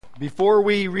Before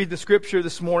we read the scripture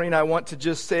this morning, I want to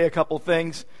just say a couple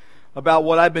things about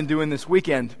what I've been doing this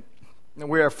weekend.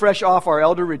 We are fresh off our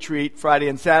elder retreat Friday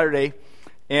and Saturday,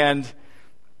 and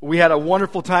we had a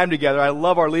wonderful time together. I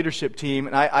love our leadership team,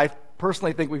 and I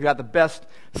personally think we've got the best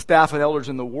staff of elders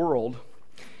in the world.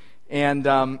 And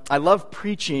I love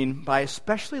preaching, but I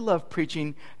especially love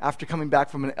preaching after coming back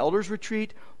from an elders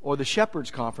retreat or the Shepherds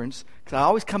Conference, because I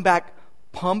always come back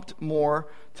pumped more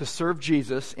to serve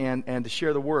Jesus and to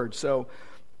share the word. So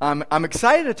I'm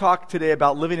excited to talk today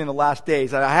about living in the last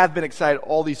days. I have been excited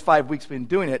all these 5 weeks we've been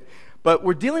doing it, but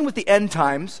we're dealing with the end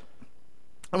times,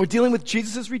 and we're dealing with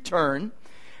Jesus' return.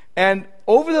 And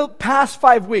over the past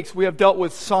 5 weeks, we have dealt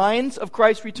with signs of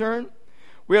Christ's return.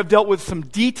 We have dealt with some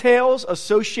details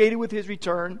associated with his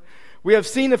return. We have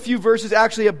seen a few verses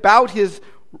actually about his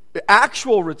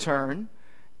actual return.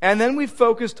 And then we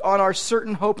focused on our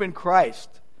certain hope in Christ,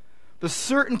 the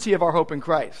certainty of our hope in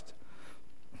Christ.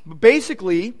 But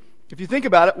basically, if you think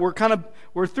about it,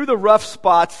 we're through the rough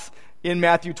spots in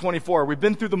Matthew 24. We've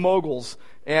been through the moguls,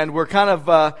 and we're kind of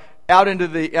out into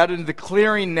the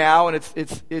clearing now, and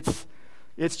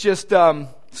it's just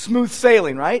smooth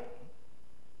sailing, right?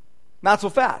 Not so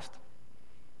fast,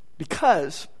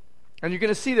 because, and you're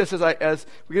going to see this as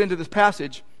we get into this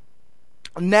passage.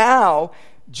 Now,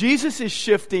 Jesus is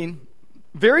shifting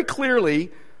very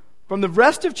clearly from the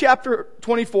rest of chapter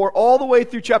 24 all the way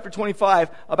through chapter 25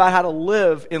 about how to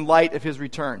live in light of his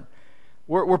return.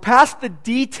 We're past the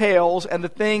details and the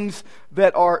things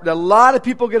that a lot of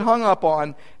people get hung up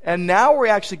on, and now we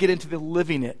actually get into the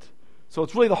living it. So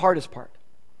it's really the hardest part.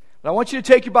 But I want you to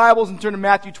take your Bibles and turn to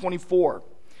Matthew 24.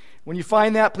 When you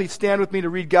find that, please stand with me to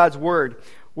read God's word.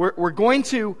 We're going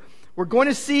to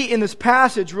see in this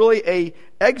passage really a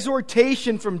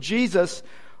exhortation from Jesus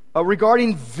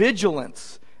regarding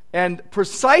vigilance, and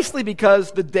precisely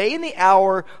because the day and the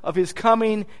hour of his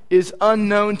coming is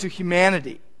unknown to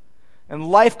humanity. And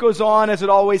life goes on as it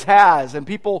always has, and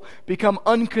people become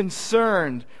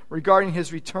unconcerned regarding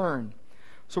his return.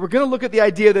 So we're going to look at the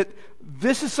idea that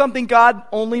this is something God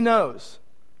only knows.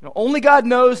 Only God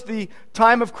knows the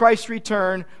time of Christ's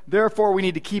return, therefore we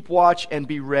need to keep watch and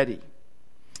be ready.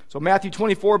 So Matthew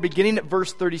 24, beginning at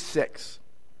verse 36.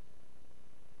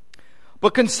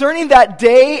 But concerning that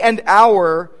day and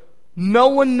hour, no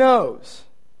one knows,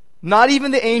 not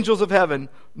even the angels of heaven,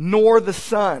 nor the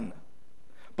Son,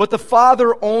 but the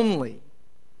Father only.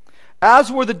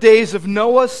 As were the days of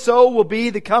Noah, so will be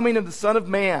the coming of the Son of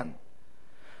Man.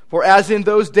 For as in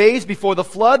those days before the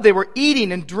flood, they were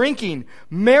eating and drinking,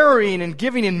 marrying and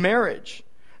giving in marriage,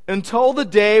 until the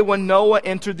day when Noah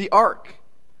entered the ark.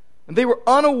 And they were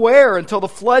unaware until the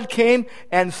flood came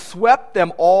and swept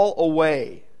them all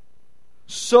away.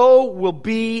 So will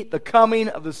be the coming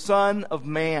of the Son of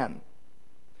Man.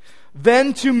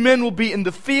 Then 2 men will be in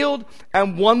the field,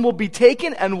 and one will be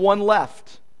taken and one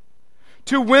left.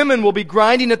 2 women will be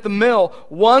grinding at the mill,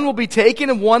 one will be taken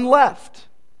and one left.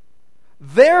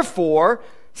 Therefore,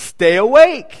 stay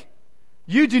awake.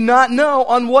 You do not know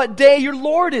on what day your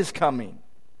Lord is coming.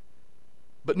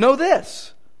 But know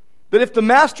this, that if the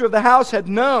master of the house had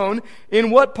known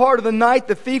in what part of the night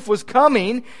the thief was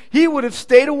coming, he would have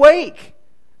stayed awake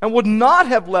and would not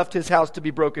have left his house to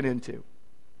be broken into.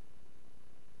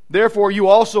 Therefore, you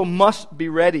also must be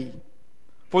ready,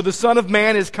 for the Son of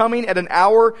Man is coming at an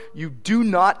hour you do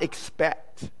not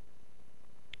expect.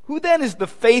 Who then is the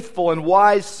faithful and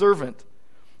wise servant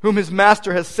whom his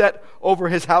master has set over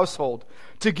his household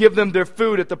to give them their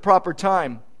food at the proper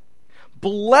time?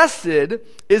 Blessed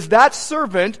is that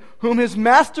servant whom his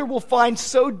master will find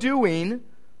so doing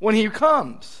when he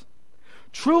comes.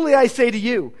 Truly I say to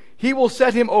you, he will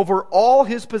set him over all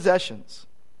his possessions.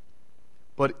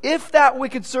 But if that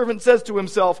wicked servant says to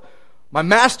himself, my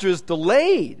master is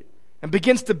delayed, and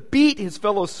begins to beat his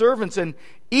fellow servants and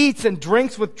eats and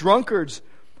drinks with drunkards,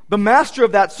 the master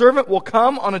of that servant will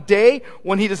come on a day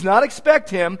when he does not expect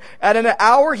him, at an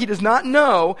hour he does not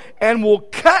know, and will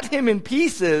cut him in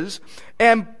pieces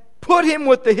and put him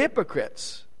with the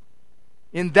hypocrites.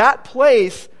 In that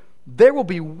place there will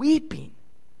be weeping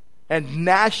and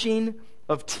gnashing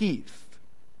of teeth.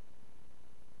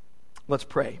 Let's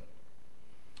pray.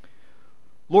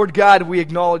 Lord God, we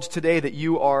acknowledge today that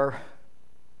you are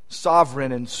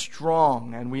sovereign and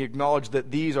strong, and we acknowledge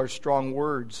that these are strong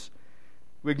words.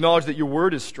 We acknowledge that your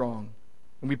word is strong.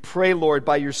 And we pray, Lord,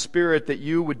 by your Spirit that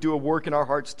you would do a work in our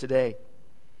hearts today.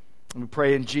 And we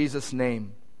pray in Jesus'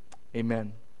 name.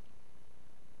 Amen.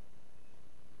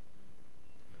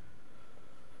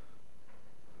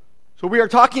 So we are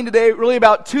talking today really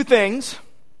about 2 things.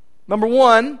 Number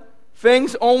 1,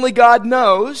 things only God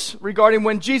knows regarding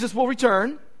when Jesus will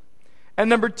return. And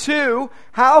number two,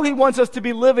 how he wants us to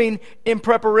be living in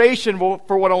preparation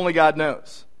for what only God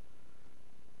knows.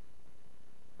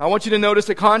 I want you to notice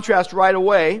a contrast right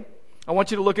away. I want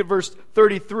you to look at verse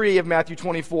 33 of Matthew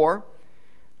 24.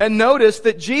 And notice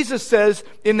that Jesus says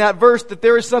in that verse that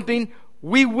there is something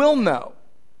we will know.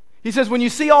 He says, when you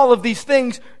see all of these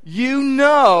things, you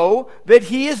know that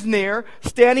he is near,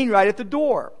 standing right at the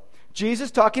door.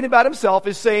 Jesus, talking about himself,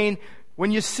 is saying, when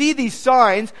you see these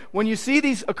signs, when you see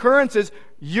these occurrences,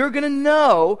 you're going to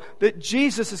know that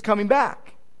Jesus is coming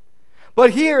back.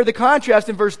 But here, the contrast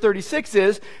in verse 36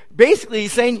 is, basically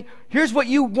he's saying, here's what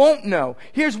you won't know.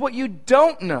 Here's what you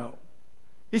don't know.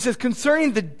 He says,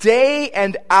 concerning the day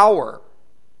and hour,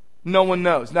 no one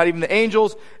knows. Not even the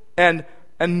angels and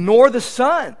nor the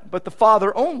Son, but the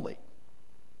Father only.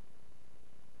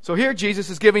 So here Jesus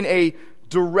is giving a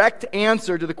direct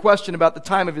answer to the question about the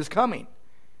time of his coming.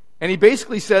 And he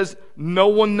basically says, no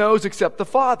one knows except the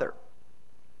Father.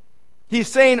 He's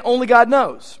saying only God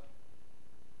knows.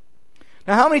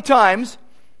 Now, how many times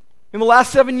in the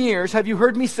last 7 years have you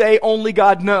heard me say only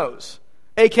God knows?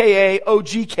 AKA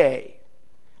OGK.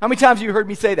 How many times have you heard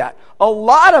me say that? A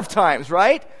lot of times,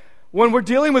 right? When we're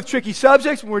dealing with tricky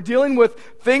subjects, when we're dealing with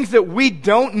things that we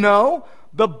don't know,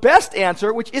 the best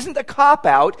answer, which isn't a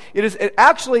cop-out, it is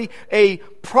actually a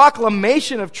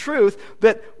proclamation of truth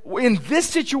that in this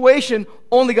situation,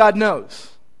 only God knows.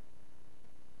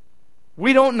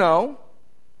 We don't know.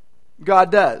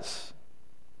 God does.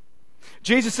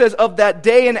 Jesus says, of that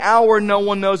day and hour, no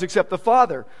one knows except the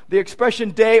Father. The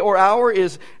expression day or hour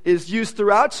is used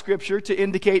throughout Scripture to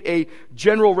indicate a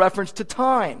general reference to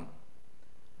time.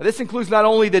 Now, this includes not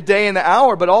only the day and the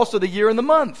hour, but also the year and the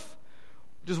month,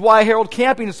 which is why Harold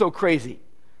Camping is so crazy.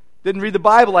 Didn't read the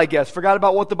Bible, I guess. Forgot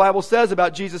about what the Bible says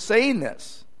about Jesus saying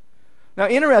this. Now,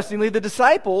 interestingly, the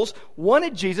disciples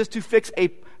wanted Jesus to fix a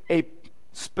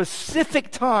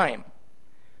specific time.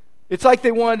 It's like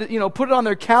they wanted to, put it on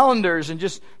their calendars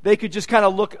and they could just kind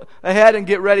of look ahead and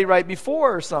get ready right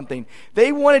before or something.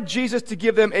 They wanted Jesus to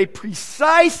give them a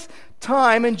precise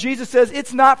time, and Jesus says,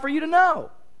 it's not for you to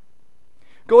know.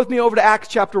 Go with me over to Acts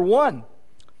chapter 1.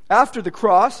 After the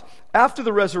cross, after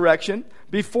the resurrection,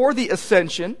 before the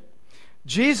ascension,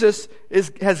 Jesus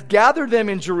has gathered them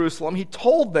in Jerusalem. He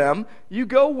told them, you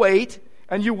go wait,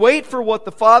 and you wait for what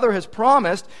the Father has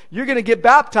promised. You're going to get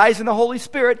baptized in the Holy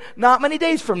Spirit not many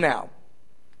days from now.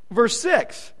 Verse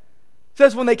 6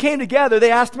 says, when they came together, they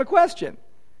asked him a question.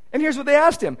 And here's what they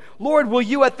asked him. Lord, will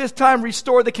you at this time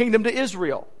restore the kingdom to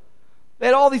Israel? They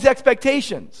had all these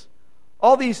expectations,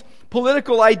 all these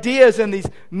political ideas and these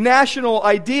national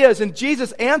ideas. And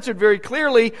Jesus answered very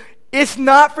clearly, it's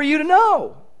not for you to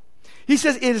know. He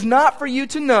says, it is not for you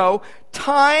to know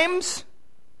times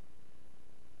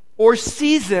or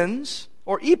seasons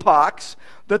or epochs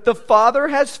that the Father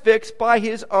has fixed by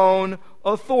his own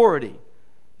authority.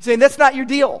 He's saying that's not your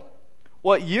deal.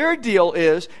 What your deal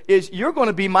is you're going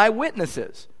to be my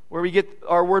witnesses, where we get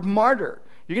our word martyr.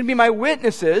 You're going to be my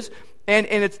witnesses. And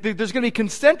there's going to be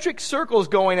concentric circles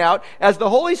going out. As the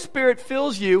Holy Spirit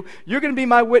fills you, you're going to be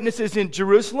my witnesses in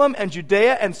Jerusalem and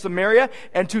Judea and Samaria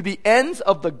and to the ends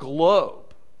of the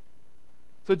globe.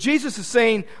 So Jesus is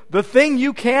saying the thing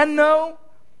you can know,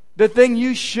 the thing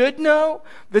you should know,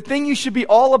 the thing you should be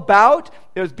all about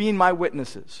is being my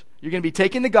witnesses. You're going to be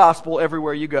taking the gospel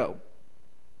everywhere you go.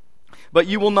 But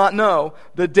you will not know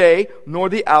the day, nor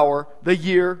the hour, the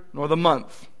year, nor the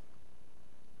month.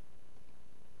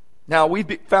 Now,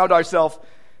 we've found ourselves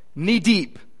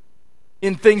knee-deep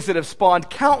in things that have spawned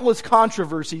countless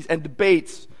controversies and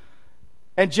debates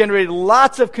and generated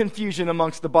lots of confusion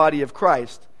amongst the body of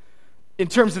Christ in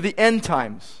terms of the end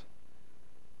times.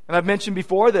 And I've mentioned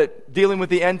before that dealing with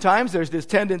the end times, there's this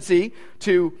tendency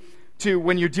to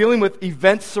when you're dealing with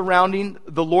events surrounding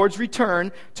the Lord's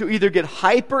return, to either get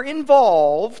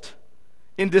hyper-involved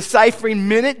in deciphering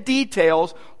minute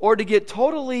details or to get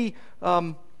totally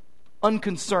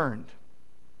unconcerned.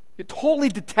 Get totally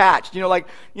detached.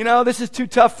 This is too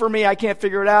tough for me. I can't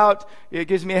figure it out. It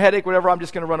gives me a headache, whatever. I'm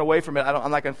just going to run away from it.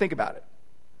 I'm not going to think about it.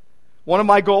 One of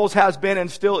my goals has been and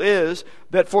still is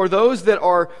that for those that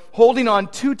are holding on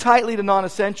too tightly to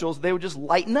non-essentials, they would just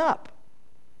lighten up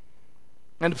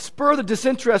and spur the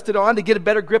disinterested on to get a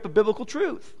better grip of biblical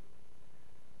truth.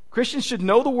 Christians should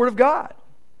know the Word of God.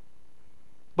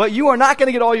 But you are not going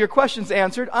to get all your questions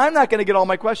answered. I'm not going to get all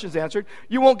my questions answered.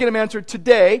 You won't get them answered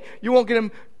today. You won't get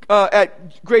them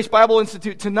at Grace Bible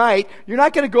Institute tonight. You're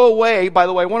not going to go away. By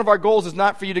the way, one of our goals is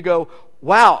not for you to go,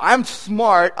 wow, I'm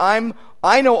smart.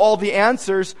 I know all the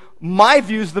answers. My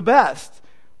view's the best.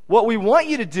 What we want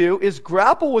you to do is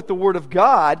grapple with the Word of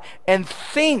God and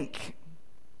think.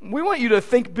 We want you to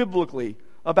think biblically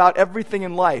about everything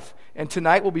in life. And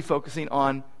tonight we'll be focusing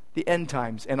on the end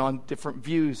times and on different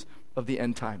views of the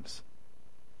end times.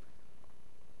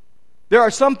 There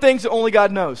are some things that only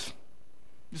God knows.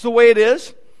 It's the way it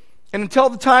is. And until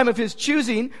the time of his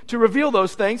choosing to reveal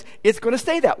those things, it's going to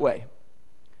stay that way.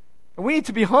 And we need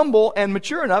to be humble and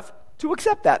mature enough to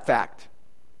accept that fact.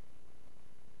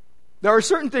 There are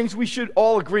certain things we should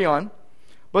all agree on,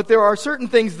 but there are certain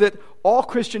things that all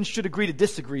Christians should agree to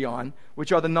disagree on,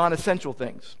 which are the non-essential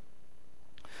things.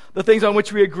 The things on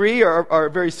which we agree are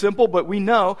very simple, but we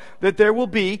know that there will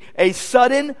be a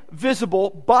sudden, visible,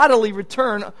 bodily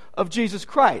return of Jesus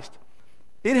Christ.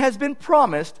 It has been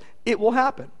promised it will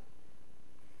happen.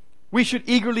 We should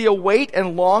eagerly await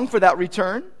and long for that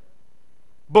return,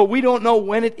 but we don't know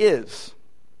when it is.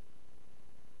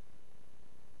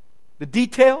 The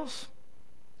details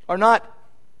are not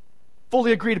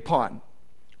fully agreed upon.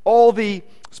 All the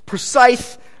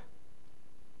precise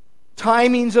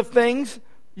timings of things,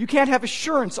 you can't have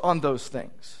assurance on those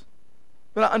things.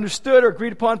 They're not understood or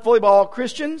agreed upon fully by all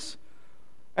Christians.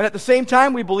 And at the same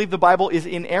time, we believe the Bible is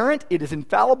inerrant, it is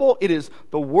infallible, it is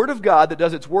the Word of God that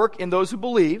does its work in those who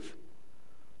believe.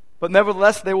 But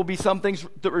nevertheless, there will be some things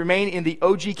that remain in the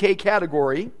OGK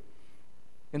category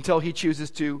until he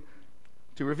chooses to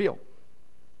reveal.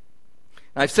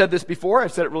 And I've said this before,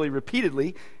 I've said it really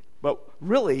repeatedly, but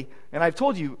really, and I've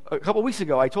told you a couple weeks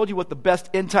ago, I told you what the best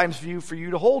end times view for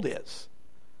you to hold is.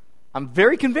 I'm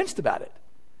very convinced about it.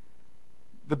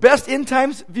 The best end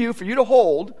times view for you to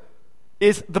hold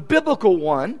is the biblical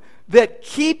one that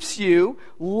keeps you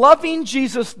loving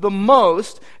Jesus the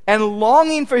most and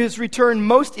longing for his return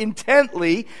most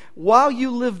intently while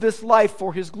you live this life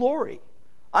for his glory.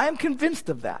 I am convinced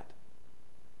of that.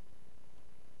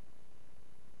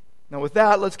 Now with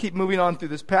that, let's keep moving on through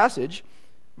this passage.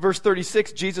 Verse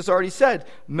 36, Jesus already said,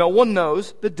 no one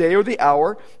knows the day or the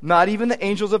hour, not even the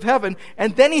angels of heaven.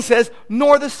 And then he says,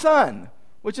 nor the Son,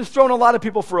 which has thrown a lot of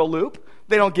people for a loop.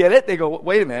 They don't get it. They go,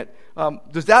 wait a minute.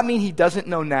 Does that mean he doesn't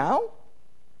know now?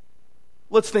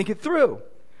 Let's think it through.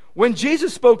 When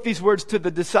Jesus spoke these words to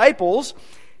the disciples,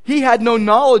 he had no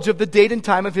knowledge of the date and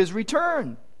time of his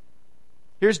return.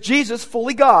 Here's Jesus,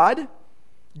 fully God,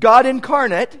 God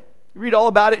incarnate. You read all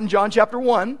about it in John chapter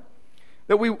 1.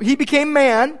 He became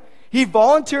man. He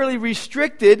voluntarily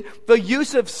restricted the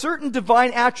use of certain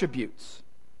divine attributes.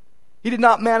 He did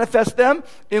not manifest them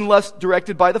unless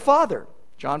directed by the Father.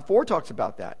 John 4 talks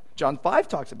about that. John 5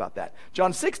 talks about that.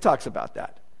 John 6 talks about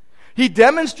that. He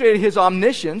demonstrated his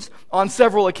omniscience on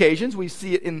several occasions. We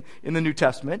see it in the New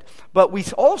Testament. But we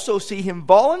also see him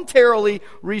voluntarily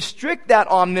restrict that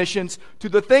omniscience to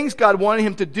the things God wanted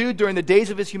him to do during the days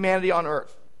of his humanity on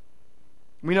earth.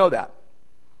 We know that.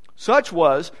 Such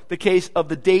was the case of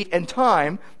the date and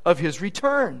time of his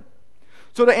return.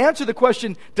 So to answer the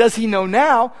question, does he know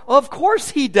now? Of course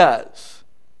he does.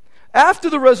 After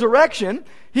the resurrection,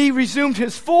 he resumed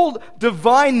his full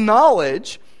divine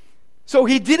knowledge. So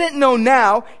he didn't know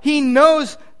now. He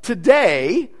knows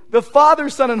today. The Father,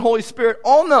 Son, and Holy Spirit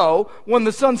all know when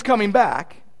the Son's coming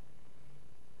back.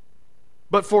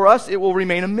 But for us, it will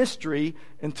remain a mystery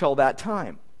until that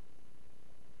time.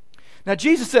 Now,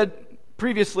 Jesus said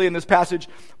previously in this passage,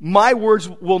 my words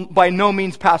will by no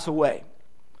means pass away.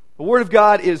 The Word of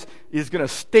God is going to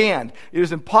stand. It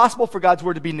is impossible for God's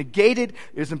Word to be negated.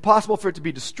 It is impossible for it to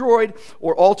be destroyed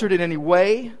or altered in any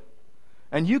way.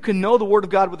 And you can know the Word of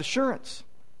God with assurance.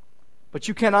 But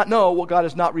you cannot know what God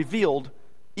has not revealed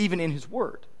even in His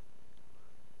Word.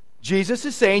 Jesus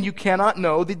is saying you cannot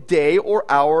know the day or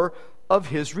hour of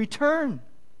His return.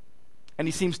 And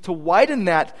He seems to widen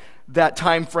that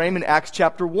time frame in Acts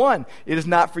chapter 1. It is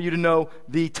not for you to know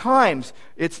the times.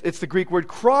 It's the Greek word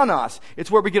chronos. It's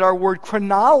where we get our word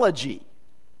chronology.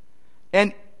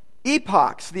 And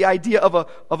epochs, the idea of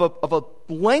a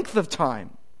length of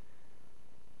time.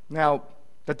 Now,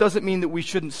 that doesn't mean that we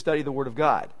shouldn't study the Word of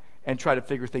God and try to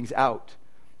figure things out.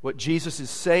 What Jesus is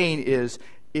saying is,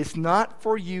 it's not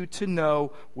for you to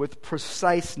know with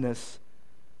preciseness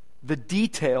the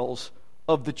details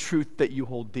of the truth that you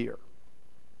hold dear.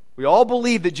 We all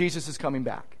believe that Jesus is coming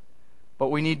back, but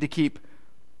we need to keep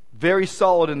very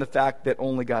solid in the fact that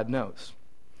only God knows.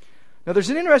 Now,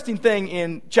 there's an interesting thing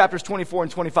in chapters 24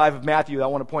 and 25 of Matthew that I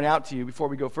want to point out to you before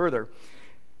we go further.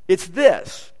 It's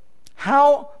this: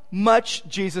 how much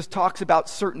Jesus talks about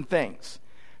certain things.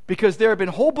 Because there have been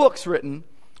whole books written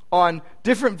on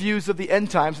different views of the end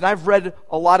times, and I've read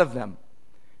a lot of them.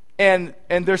 And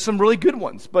there's some really good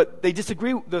ones, but they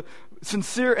disagree. The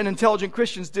sincere and intelligent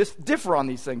Christians differ on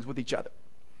these things with each other.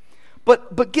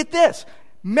 But get this,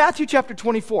 Matthew chapter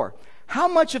 24, how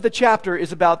much of the chapter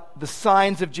is about the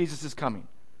signs of Jesus' coming?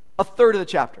 A third of the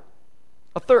chapter.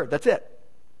 A third, that's it.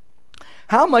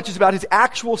 How much is about his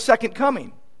actual second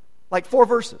coming? Like 4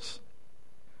 verses.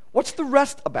 What's the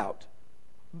rest about?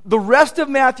 The rest of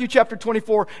Matthew chapter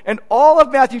 24 and all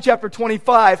of Matthew chapter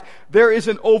 25, there is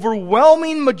an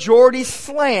overwhelming majority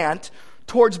slant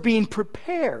towards being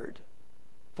prepared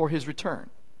for his return.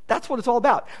 That's what it's all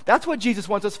about. That's what Jesus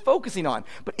wants us focusing on.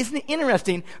 But isn't it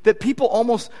interesting that people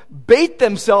almost bait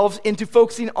themselves into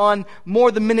focusing on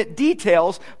more the minute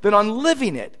details than on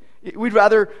living it? We'd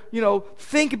rather,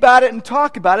 think about it and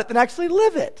talk about it than actually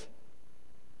live it.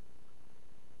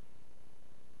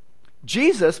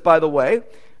 Jesus, by the way,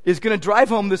 is going to drive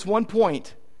home this one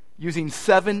point using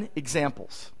 7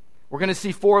 examples. We're going to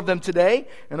see 4 of them today,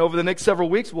 and over the next several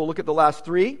weeks, we'll look at the last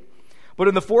 3. But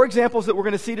in the 4 examples that we're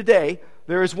going to see today,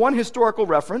 there is 1 historical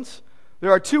reference,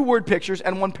 there are 2 word pictures,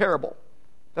 and 1 parable.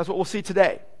 That's what we'll see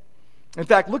today. In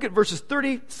fact, look at verses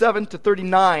 37 to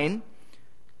 39.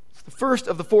 It's the first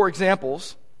of the 4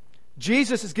 examples.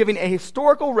 Jesus is giving a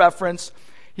historical reference.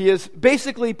 He is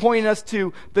basically pointing us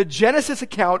to the Genesis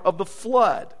account of the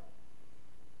flood.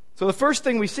 So the first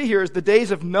thing we see here is the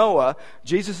days of Noah.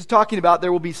 Jesus is talking about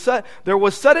there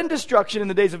was sudden destruction in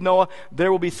the days of Noah.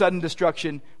 There will be sudden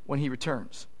destruction when he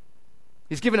returns.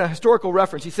 He's given a historical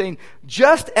reference. He's saying,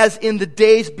 just as in the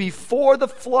days before the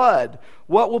flood,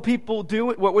 what will people do?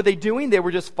 What were they doing? They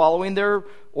were just following their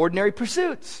ordinary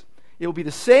pursuits. It will be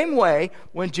the same way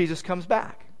when Jesus comes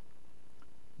back.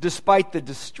 Despite the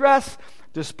distress,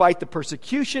 despite the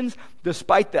persecutions,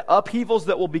 despite the upheavals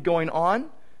that will be going on,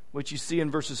 which you see in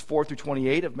verses 4 through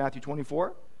 28 of Matthew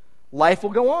 24, life will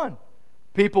go on.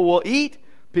 People will eat,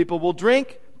 people will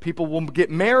drink, people will get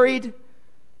married.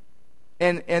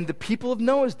 And the people of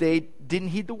Noah's day didn't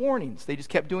heed the warnings. They just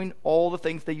kept doing all the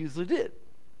things they usually did.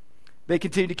 They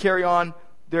continued to carry on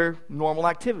their normal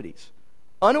activities,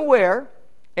 unaware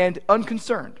and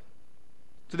unconcerned.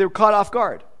 So they were caught off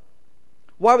guard.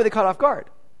 Why were they caught off guard?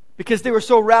 Because they were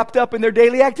so wrapped up in their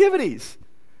daily activities,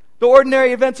 the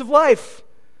ordinary events of life.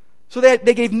 So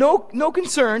they gave no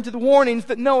concern to the warnings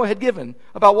that Noah had given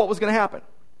about what was going to happen.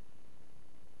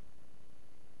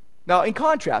 Now, in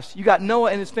contrast, you got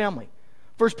Noah and his family.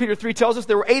 1 Peter 3 tells us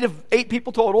there were 8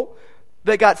 people total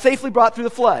that got safely brought through the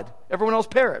flood. Everyone else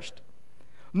perished.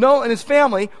 Noah and his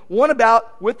family went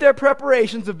about with their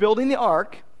preparations of building the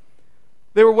ark.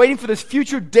 They were waiting for this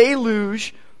future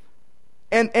deluge.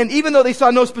 And even though they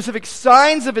saw no specific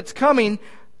signs of its coming,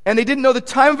 and they didn't know the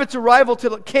time of its arrival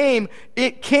till it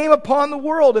came upon the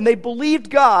world, and they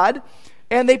believed God,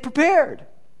 and they prepared.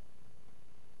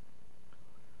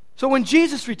 So when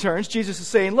Jesus returns, Jesus is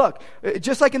saying, look,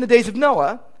 just like in the days of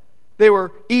Noah, they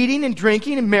were eating and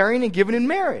drinking and marrying and giving in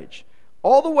marriage,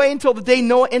 all the way until the day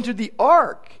Noah entered the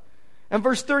ark. And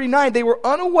verse 39, they were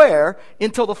unaware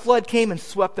until the flood came and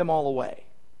swept them all away.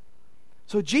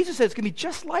 So Jesus says it's going to be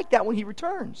just like that when he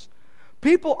returns.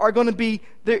 People are going to be,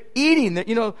 they're eating,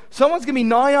 someone's going to be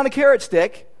gnawing on a carrot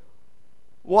stick,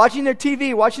 watching their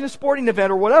TV, watching a sporting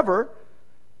event or whatever.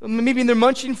 Maybe they're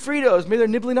munching Fritos, maybe they're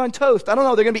nibbling on toast. I don't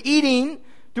know. They're going to be eating,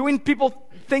 doing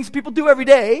things people do every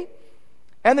day,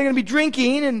 and they're going to be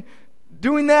drinking and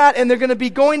doing that, and they're going to be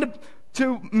going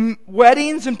to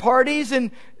weddings and parties,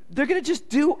 and they're going to just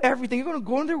do everything. They're going to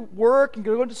go into work and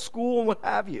go to school and what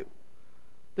have you.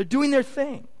 They're doing their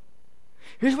thing.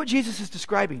 Here's what Jesus is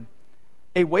describing.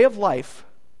 A way of life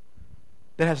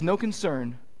that has no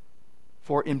concern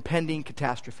for impending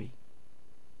catastrophe.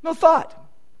 No thought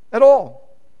at all.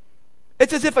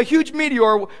 It's as if a huge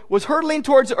meteor was hurtling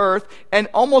towards the earth and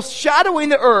almost shadowing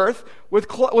the earth with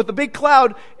a big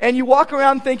cloud, and you walk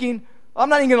around thinking, I'm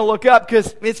not even going to look up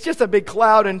because it's just a big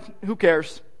cloud and who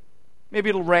cares? Maybe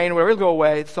it'll rain or whatever, it'll go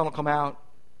away, the sun will come out.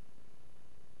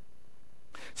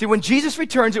 See, when Jesus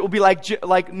returns, it will be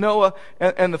like Noah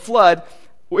and the flood.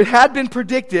 It had been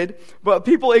predicted, but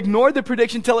people ignored the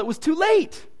prediction until it was too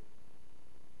late.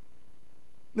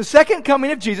 The second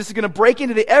coming of Jesus is going to break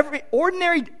into the every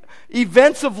ordinary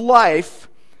events of life,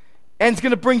 and it's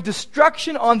going to bring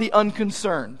destruction on the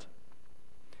unconcerned.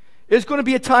 It's going to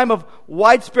be a time of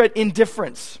widespread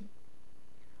indifference.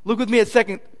 Look with me at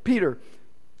 2 Peter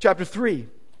chapter 3.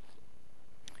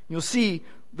 You'll see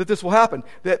that this will happen.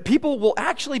 That people will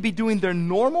actually be doing their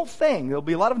normal thing. There'll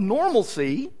be a lot of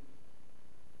normalcy.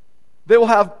 They will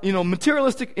have,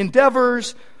 materialistic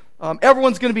endeavors.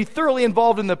 Everyone's going to be thoroughly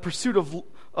involved in the pursuit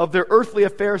of their earthly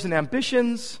affairs and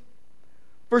ambitions.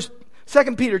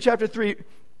 2 Peter chapter 3,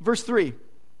 verse 3.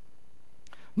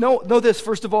 Know this,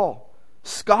 first of all.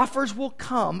 Scoffers will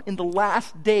come in the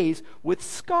last days with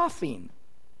scoffing,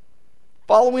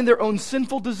 following their own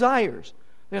sinful desires.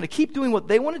 They're going to keep doing what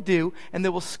they want to do, and they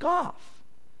will scoff.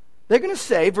 they're going to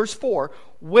say, verse 4,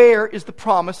 where is the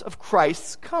promise of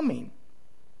Christ's coming?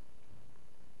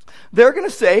 They're going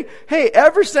to say, hey,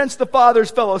 ever since the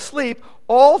fathers fell asleep,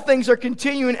 all things are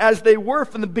continuing as they were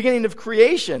from the beginning of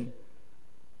creation.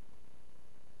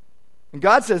 And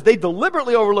God says they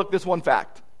deliberately overlooked this one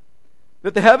fact,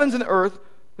 that the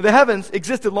heavens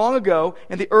existed long ago,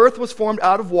 and the earth was formed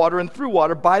out of water and through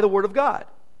water by the word of God.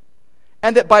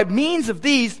 And that by means of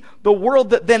these, the world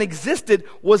that then existed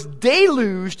was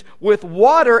deluged with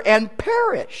water and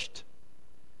perished.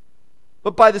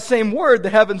 But by the same word,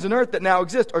 the heavens and earth that now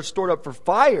exist are stored up for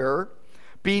fire,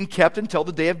 being kept until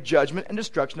the day of judgment and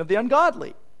destruction of the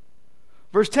ungodly.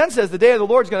 Verse 10 says, the day of the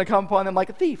Lord is going to come upon them like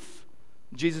a thief.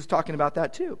 Jesus is talking about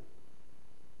that too.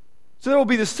 So there will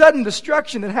be the sudden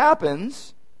destruction that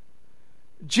happens.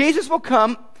 Jesus will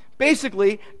come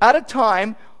basically at a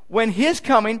time when his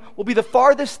coming will be the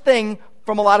farthest thing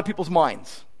from a lot of people's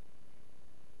minds.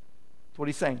 That's what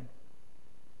he's saying.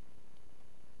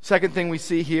 Second thing we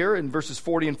see here in verses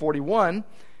 40 and 41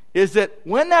 is that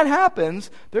when that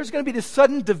happens, there's going to be this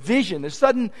sudden division, this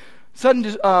sudden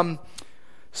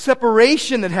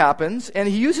separation that happens, and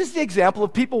he uses the example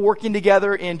of people working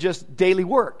together in just daily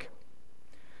work.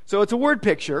 So it's a word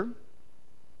picture,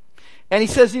 and he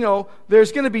says,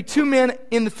 there's going to be two men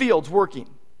in the fields working,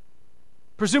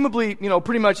 presumably,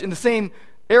 pretty much in the same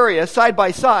area, side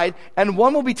by side, and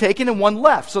one will be taken and one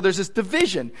left. So there's this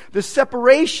division, this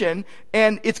separation,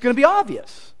 and it's going to be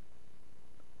obvious.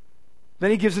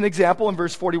 Then he gives an example in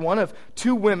verse 41 of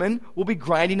two women will be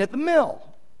grinding at the mill.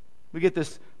 We get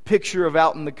this picture of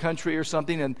out in the country or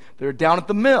something, and they're down at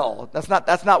the mill. That's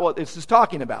not what this is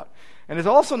talking about. And it's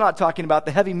also not talking about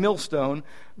the heavy millstone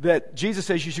that Jesus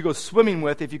says you should go swimming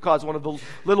with if you cause one of the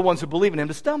little ones who believe in him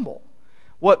to stumble.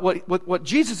 What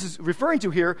Jesus is referring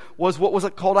to here was what was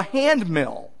called a hand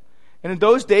mill. And in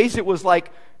those days, it was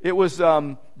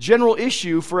general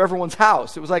issue for everyone's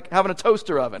house. It was like having a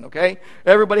toaster oven, okay?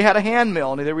 Everybody had a hand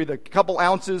mill, and they were either a couple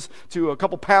ounces to a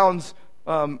couple pounds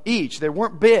each. They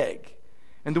weren't big.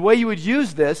 And the way you would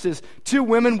use this is two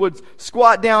women would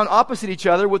squat down opposite each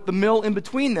other with the mill in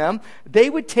between them.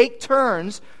 They would take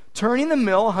turns turning the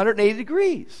mill 180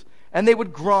 degrees. And they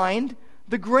would grind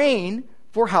the grain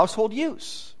for household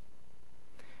use.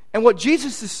 And what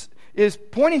Jesus is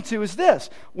pointing to is this.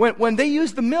 When they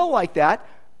used the mill like that,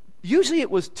 usually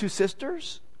it was two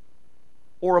sisters,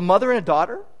 or a mother and a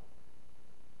daughter,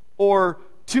 or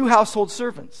two household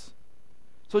servants.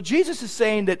 So Jesus is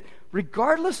saying that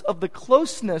regardless of the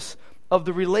closeness of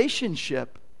the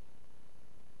relationship,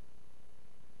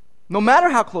 no matter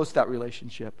how close that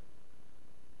relationship,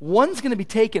 one's going to be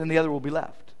taken and the other will be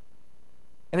left.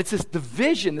 And it's this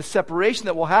division, this separation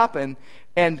that will happen,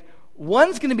 and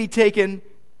one's going to be taken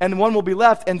and one will be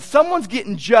left, and someone's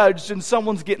getting judged and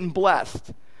someone's getting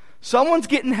blessed. Someone's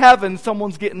getting heaven,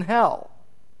 someone's getting hell.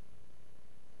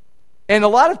 And a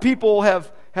lot of people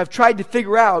have tried to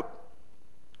figure out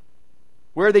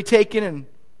where are they taken and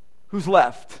who's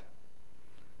left.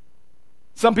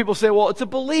 Some people say, well, it's a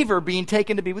believer being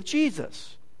taken to be with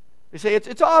Jesus. They say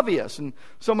it's obvious. And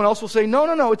someone else will say,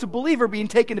 no, it's a believer being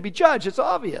taken to be judged. It's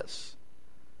obvious.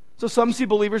 So some see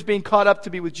believers being caught up to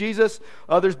be with Jesus,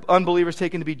 others unbelievers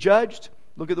taken to be judged.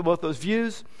 Look at both those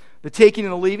views. The taking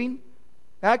and the leaving.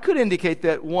 That could indicate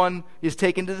that one is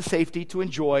taken to the safety to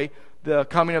enjoy the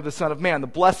coming of the Son of Man, the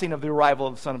blessing of the arrival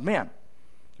of the Son of Man.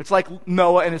 It's like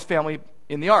Noah and his family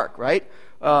in the ark, right?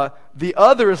 The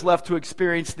other is left to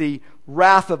experience the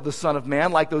wrath of the Son of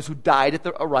Man, like those who died at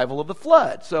the arrival of the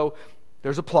flood. So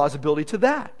there's a plausibility to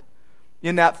that.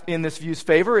 In this view's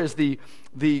favor is the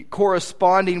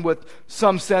corresponding with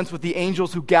some sense with the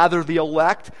angels who gather the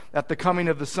elect at the coming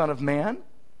of the Son of Man.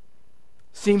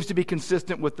 Seems to be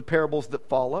consistent with the parables that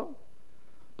follow.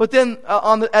 But then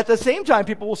at the same time,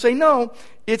 people will say, no,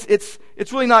 it's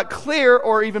really not clear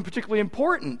or even particularly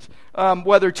important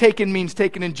whether taken means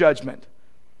taken in judgment.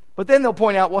 But then they'll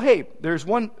point out, well, hey, there's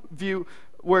one view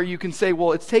where you can say,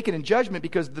 well, it's taken in judgment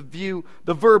because the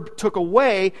verb took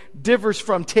away differs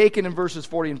from taken in verses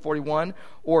 40 and 41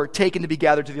 or taken to be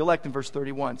gathered to the elect in verse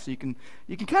 31. So you can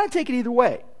kind of take it either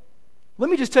way. Let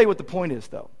me just tell you what the point is,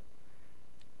 though.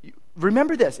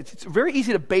 Remember this, it's very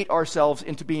easy to bait ourselves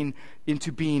into being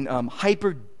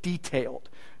hyper-detailed.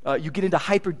 You get into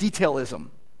hyper-detailism.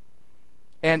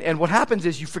 And what happens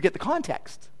is you forget the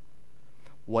context.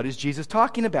 What is Jesus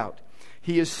talking about?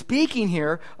 He is speaking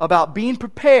here about being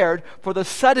prepared for the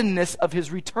suddenness of his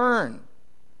return.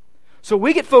 So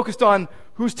we get focused on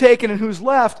who's taken and who's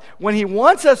left when he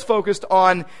wants us focused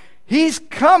on he's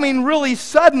coming really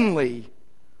suddenly.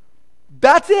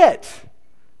 That's it.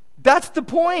 That's the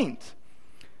point.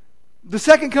 The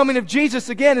second coming of Jesus,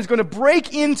 again, is going to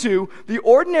break into the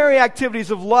ordinary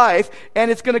activities of life, and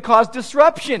it's going to cause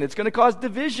disruption. It's going to cause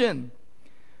division.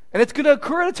 And it's going to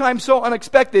occur at a time so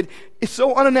unexpected, it's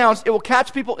so unannounced, it will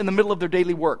catch people in the middle of their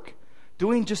daily work,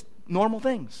 doing just normal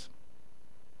things.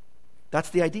 That's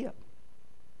the idea.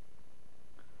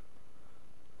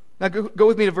 Now go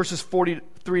with me to verses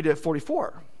 43 to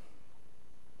 44.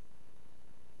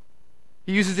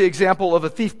 He uses the example of a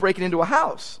thief breaking into a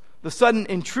house, the sudden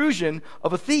intrusion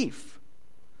of a thief.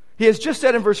 He has just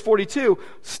said in verse 42,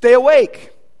 stay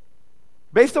awake.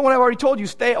 Based on what I've already told you,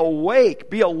 stay awake,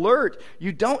 be alert.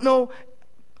 You don't know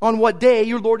on what day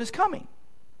your Lord is coming.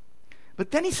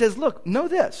 But then he says, look, know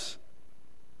this.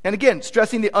 And again,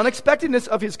 stressing the unexpectedness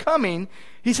of his coming,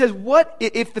 he says, what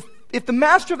if the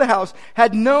master of the house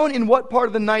had known in what part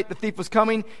of the night the thief was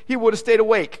coming, he would have stayed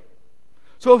awake.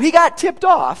 So if he got tipped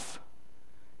off,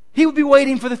 he would be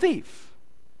waiting for the thief.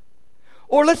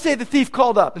 Or let's say the thief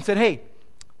called up and said, hey,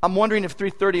 I'm wondering if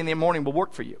 3:30 in the morning will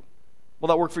work for you. Will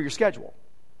that work for your schedule?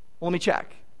 Well, let me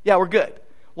check. Yeah, we're good.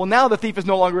 Well, now the thief is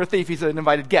no longer a thief. He's an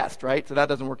invited guest, right? So that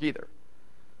doesn't work either.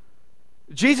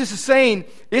 Jesus is saying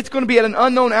it's going to be at an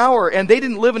unknown hour, and they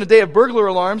didn't live in a day of burglar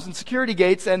alarms and security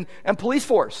gates and police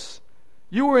force.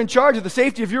 You were in charge of the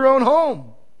safety of your own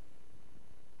home.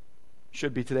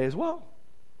 Should be today as well.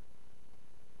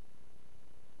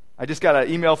 I just got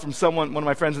an email from one of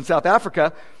my friends in South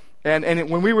Africa, and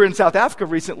when we were in South Africa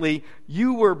recently,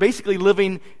 you were basically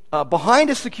living behind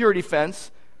a security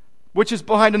fence, which is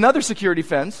behind another security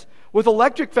fence, with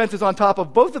electric fences on top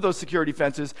of both of those security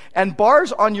fences, and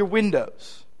bars on your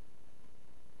windows.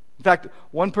 In fact,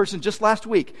 one person just last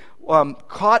week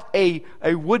caught a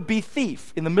would-be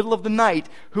thief in the middle of the night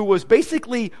who was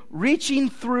basically reaching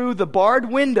through the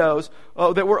barred windows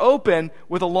that were open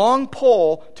with a long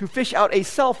pole to fish out a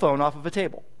cell phone off of a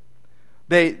table.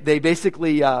 They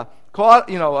basically saw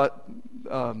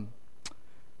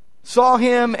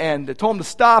him and told him to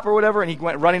stop or whatever, and he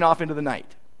went running off into the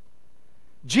night.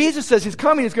 Jesus says his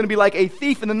coming is going to be like a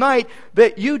thief in the night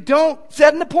that you don't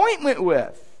set an appointment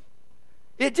with.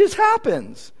 It just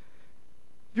happens.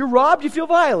 If you're robbed, you feel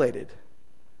violated.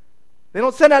 They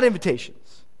don't send out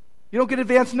invitations. You don't get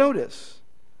advance notice.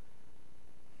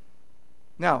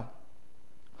 Now,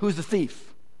 who's the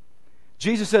thief?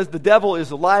 Jesus says the devil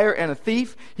is a liar and a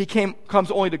thief. He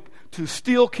comes only to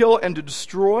steal, kill, and to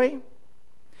destroy.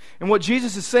 And what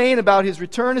Jesus is saying about his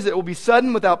return is that it will be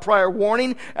sudden without prior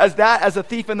warning as a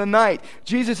thief in the night.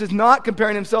 Jesus is not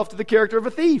comparing himself to the character of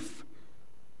a thief.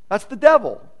 That's the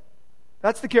devil.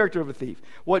 That's the character of a thief.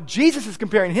 What Jesus is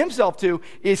comparing himself to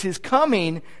is his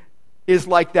coming is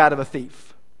like that of a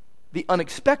thief. The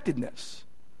unexpectedness.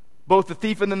 Both the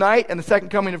thief in the night and the second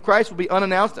coming of Christ will be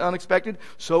unannounced and unexpected,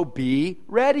 so be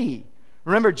ready.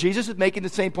 Remember, Jesus is making the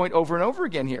same point over and over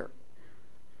again here.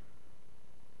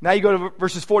 Now you go to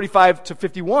verses 45 to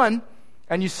 51,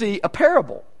 and you see a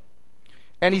parable.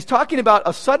 And he's talking about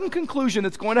a sudden conclusion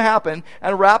that's going to happen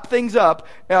and wrap things up.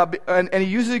 And he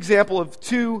uses the example of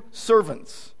two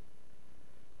servants.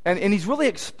 And he's really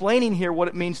explaining here what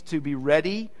it means to be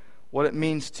ready, what it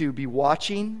means to be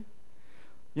watching.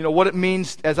 You know, what it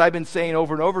means, as I've been saying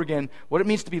over and over again, what it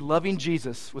means to be loving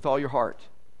Jesus with all your heart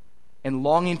and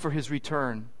longing for his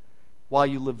return while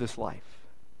you live this life.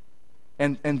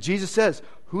 And Jesus says,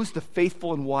 who's the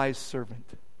faithful and wise servant?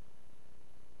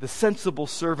 The sensible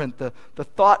servant, the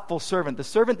thoughtful servant, the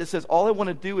servant that says, all I want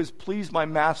to do is please my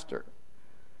master.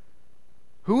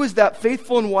 Who is that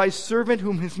faithful and wise servant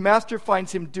whom his master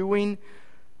finds him doing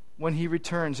when he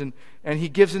returns? And he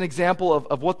gives an example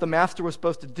of what the master was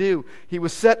supposed to do. He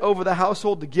was set over the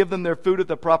household to give them their food at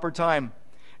the proper time.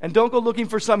 And don't go looking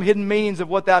for some hidden meanings of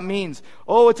what that means.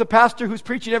 Oh, it's a pastor who's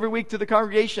preaching every week to the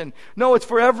congregation. No, it's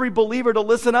for every believer to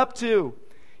listen up to.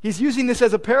 He's using this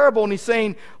as a parable, and he's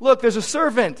saying, look, there's a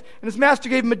servant, and his master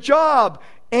gave him a job,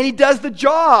 and he does the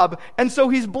job, and so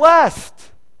he's blessed.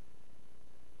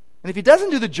 And if he doesn't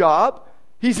do the job,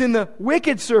 he's in the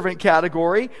wicked servant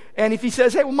category, and if he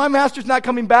says, hey, well, my master's not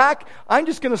coming back, I'm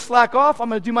just going to slack off, I'm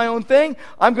going to do my own thing,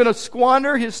 I'm going to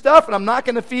squander his stuff, and I'm not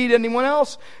going to feed anyone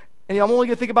else, and I'm only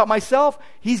going to think about myself,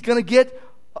 he's going to get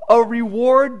a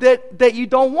reward that you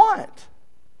don't want.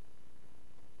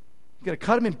 He's going to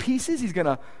cut him in pieces. He's going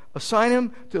to assign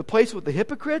him to a place with the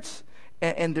hypocrites.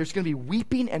 And there's going to be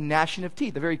weeping and gnashing of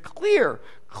teeth. A very clear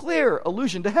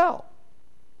allusion to hell.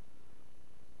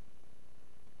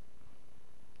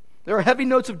 There are heavy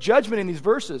notes of judgment in these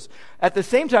verses. At the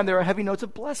same time, there are heavy notes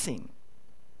of blessing.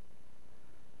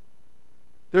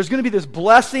 There's going to be this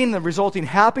blessing and resulting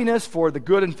happiness for the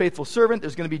good and faithful servant.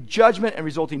 There's going to be judgment and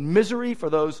resulting misery for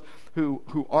those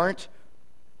who aren't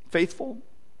faithful.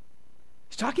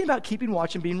 He's talking about keeping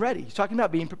watch and being ready. He's talking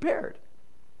about being prepared.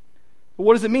 But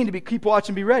what does it mean to keep watch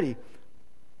and be ready?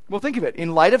 Well, think of it.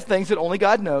 In light of things that only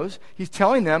God knows, he's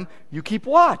telling them, you keep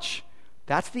watch.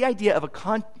 That's the idea of a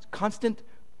constant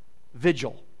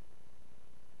vigil.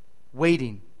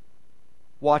 Waiting,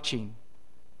 watching,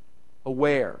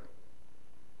 aware.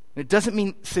 And it doesn't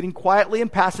mean sitting quietly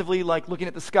and passively like looking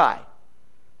at the sky.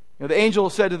 You know, the angel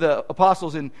said to the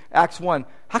apostles in Acts 1,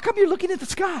 how come you're looking at the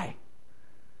sky?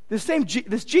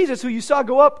 This Jesus who you saw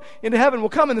go up into heaven will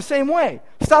come in the same way.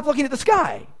 Stop looking at the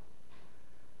sky.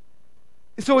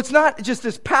 So it's not just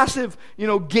this passive,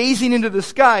 gazing into the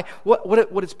sky.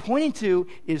 What it's pointing to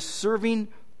is serving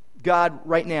God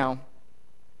right now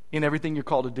in everything you're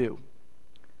called to do.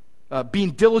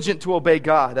 Being diligent to obey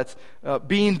God. That's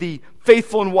being the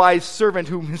faithful and wise servant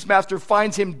whom his master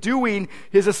finds him doing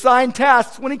his assigned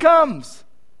tasks when he comes.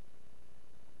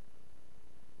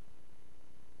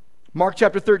 Mark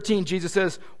chapter 13, Jesus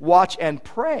says, watch and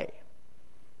pray.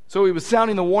 So he was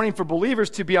sounding the warning for believers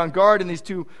to be on guard in these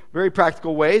two very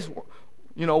practical ways.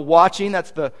 Watching,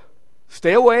 that's the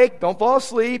stay awake, don't fall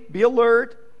asleep, be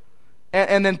alert.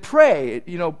 And then pray.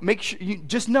 Make sure you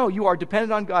just know you are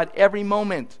dependent on God every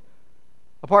moment.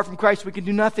 Apart from Christ, we can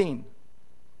do nothing.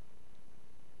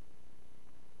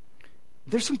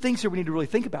 There's some things here we need to really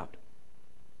think about.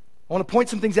 I want to point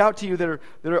some things out to you that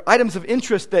are items of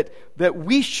interest that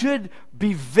we should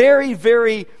be very,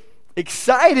 very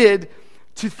excited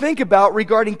to think about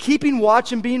regarding keeping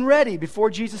watch and being ready before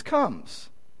Jesus comes.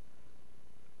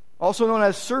 Also known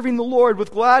as serving the Lord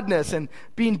with gladness and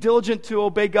being diligent to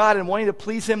obey God and wanting to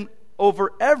please him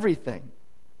over everything.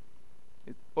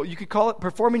 Well, you could call it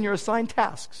performing your assigned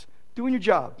tasks, doing your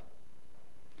job.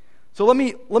 So let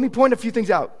me point a few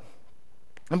things out.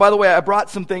 And by the way, I brought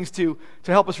some things to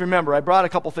help us remember. I brought a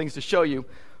couple things to show you.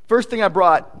 First thing I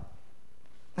brought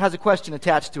has a question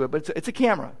attached to it, but it's a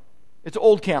camera. It's an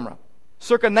old camera.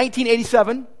 Circa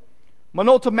 1987,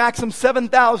 Minolta Maxim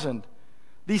 7000,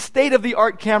 the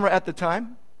state-of-the-art camera at the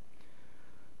time.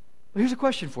 Well, here's a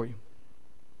question for you.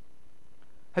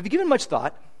 Have you given much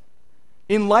thought,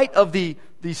 in light of the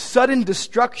sudden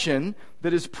destruction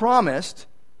that is promised,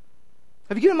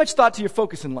 have you given much thought to your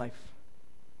focus in life?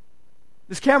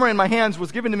 This camera in my hands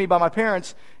was given to me by my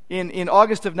parents in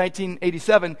August of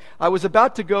 1987. I was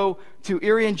about to go to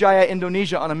Irian Jaya,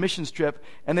 Indonesia on a missions trip,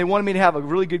 and they wanted me to have a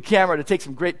really good camera to take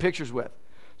some great pictures with.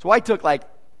 So I took like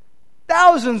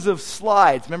thousands of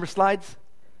slides. Remember slides?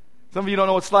 Some of you don't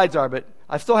know what slides are, but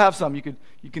I still have some. You can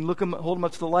look them, hold them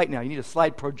up to the light now. You need a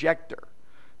slide projector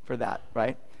for that,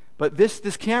 right? But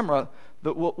this camera,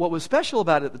 what was special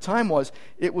about it at the time was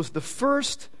it was the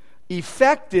first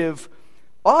effective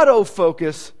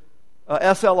autofocus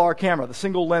SLR camera, the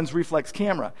single lens reflex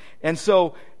camera. And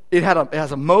so it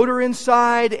has a motor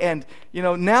inside, and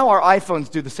now our iPhones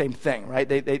do the same thing, right?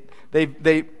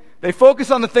 They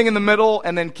focus on the thing in the middle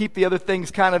and then keep the other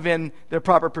things kind of in their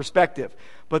proper perspective.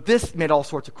 But this made all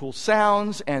sorts of cool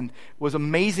sounds and was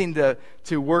amazing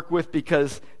to work with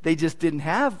because they just didn't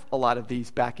have a lot of these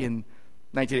back in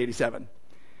 1987.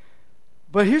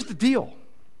 But here's the deal.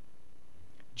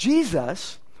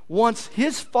 Jesus wants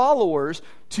his followers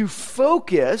to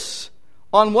focus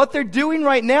on what they're doing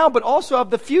right now, but also have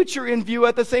the future in view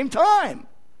at the same time.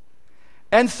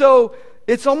 And so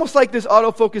it's almost like this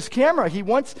autofocus camera. He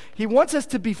wants us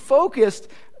to be focused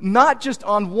not just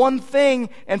on one thing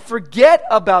and forget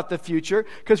about the future,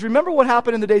 because remember what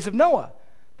happened in the days of Noah.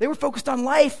 They were focused on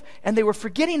life and they were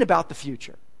forgetting about the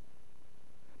future.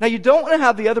 Now, you don't want to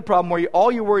have the other problem where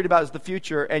all you're worried about is the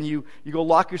future, and you go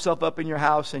lock yourself up in your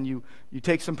house and you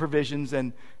take some provisions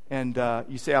and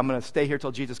you say, I'm going to stay here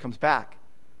till Jesus comes back.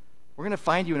 We're going to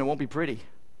find you and it won't be pretty.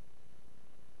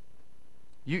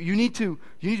 You need to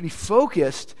be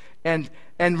focused and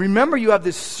remember you have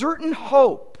this certain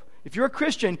hope. If you're a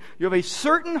Christian, you have a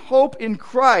certain hope in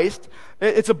Christ.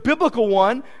 It's a biblical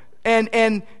one.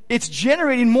 And it's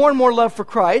generating more and more love for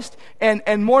Christ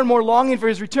and more longing for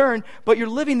his return, but you're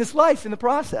living this life in the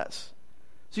process.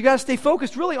 So you got to stay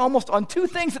focused really almost on two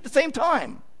things at the same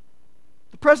time.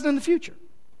 The present and the future.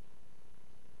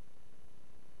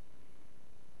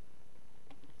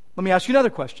 Let me ask you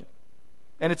another question.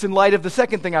 And it's in light of the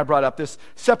second thing I brought up, this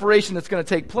separation that's going to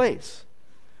take place.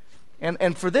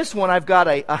 And for this one, I've got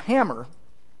a hammer.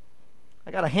 I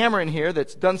got a hammer in here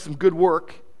that's done some good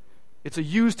work. It's a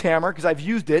used hammer because I've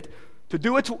used it to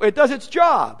do it does its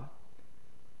job.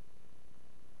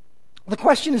 The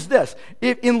question is this: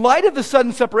 if, in light of the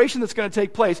sudden separation that's going to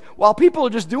take place, while people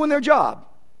are just doing their job,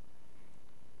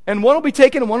 and one will be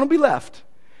taken and one will be left,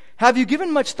 have you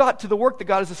given much thought to the work that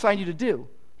God has assigned you to do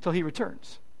till he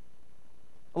returns?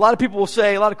 A lot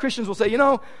of Christians will say,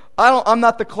 I'm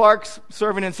not the Clarks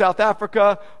serving in South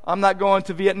Africa. I'm not going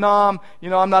to Vietnam.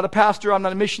 I'm not a pastor. I'm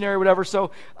not a missionary, whatever.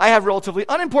 So I have relatively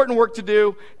unimportant work to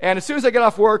do. And as soon as I get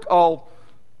off work,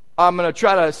 I'm going to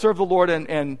try to serve the Lord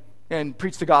and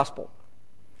preach the gospel.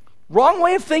 Wrong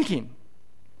way of thinking.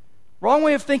 Wrong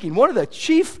way of thinking. One of the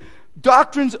chief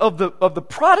doctrines of the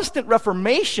Protestant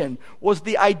Reformation was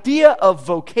the idea of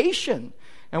vocation.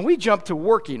 And we jump to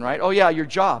working, right? Oh yeah, your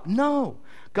job. No.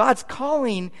 God's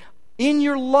calling in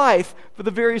your life for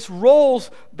the various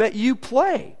roles that you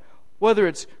play. Whether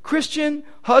it's Christian,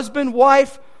 husband,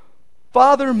 wife,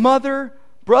 father, mother,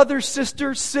 brother,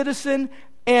 sister, citizen,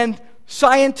 and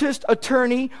scientist,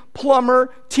 attorney,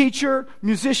 plumber, teacher,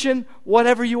 musician,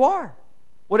 whatever you are.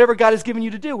 Whatever God has given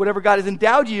you to do. Whatever God has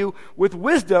endowed you with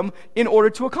wisdom in order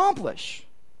to accomplish.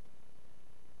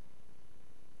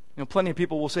 Plenty of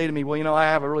people will say to me, well, I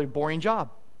have a really boring job.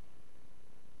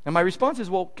 And my response is,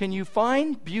 well, can you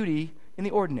find beauty in the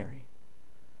ordinary?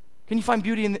 Can you find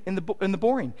beauty in the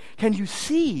boring? Can you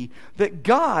see that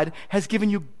God has given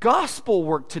you gospel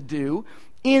work to do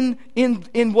in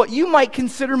what you might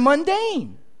consider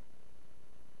mundane?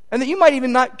 And that you might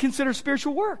even not consider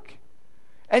spiritual work?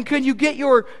 And can you get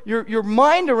your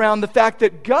mind around the fact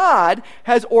that God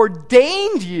has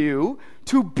ordained you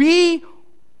to be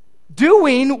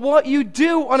doing what you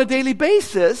do on a daily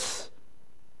basis,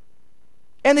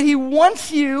 and that He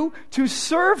wants you to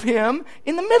serve Him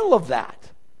in the middle of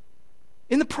that,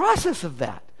 in the process of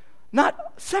that,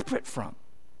 not separate from.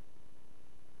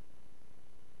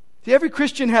 See, every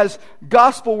Christian has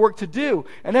gospel work to do,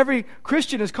 and every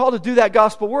Christian is called to do that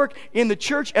gospel work in the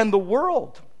church and the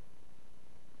world.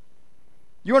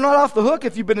 You are not off the hook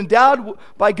if you've been endowed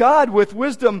by God with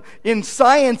wisdom in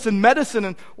science and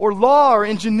medicine or law or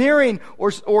engineering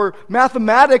or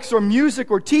mathematics or music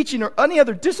or teaching or any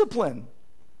other discipline.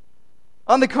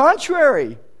 On the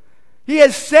contrary, He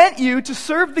has sent you to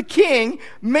serve the King,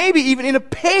 maybe even in a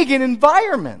pagan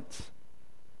environment.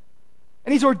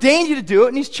 And He's ordained you to do it,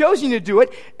 and He's chosen you to do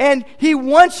it, and He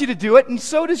wants you to do it, and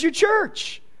so does your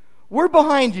church. We're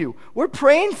behind you. We're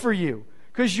praying for you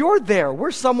because you're there. We're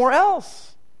somewhere else.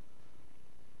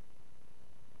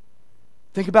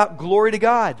 Think about glory to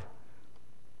God.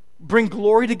 Bring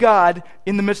glory to God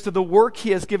in the midst of the work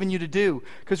He has given you to do.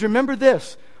 Because remember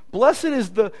this, blessed is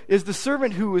the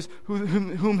servant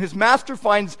whom his master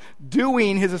finds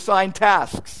doing his assigned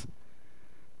tasks.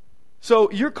 So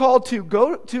you're called to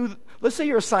go to, let's say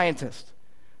you're a scientist,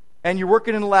 and you're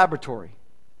working in a laboratory,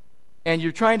 and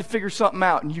you're trying to figure something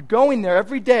out, and you're going there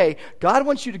every day. God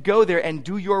wants you to go there and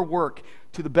do your work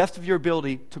to the best of your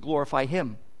ability to glorify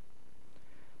Him.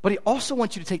 But He also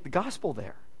wants you to take the gospel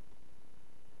there.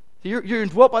 You're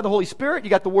indwelt by the Holy Spirit.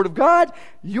 You got the Word of God.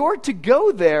 You're to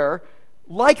go there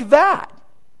like that.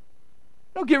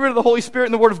 Don't get rid of the Holy Spirit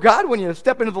and the Word of God when you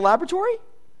step into the laboratory.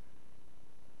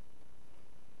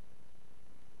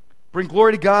 Bring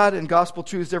glory to God and gospel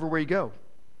truths everywhere you go.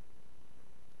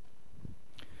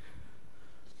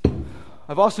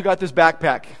 I've also got this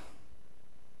backpack.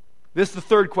 This is the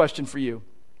third question for you.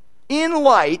 In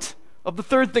light of the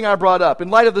third thing I brought up, in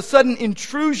light of the sudden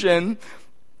intrusion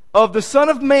of the Son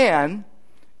of Man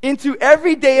into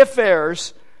everyday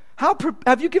affairs,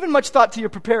 have you given much thought to your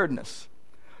preparedness?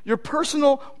 Your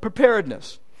personal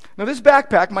preparedness. Now this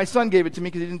backpack, my son gave it to me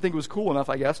because he didn't think it was cool enough,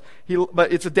 I guess.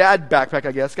 But it's a dad backpack,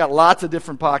 I guess. Got lots of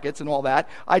different pockets and all that.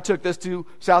 I took this to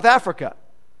South Africa.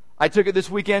 I took it this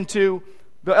weekend to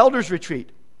the elders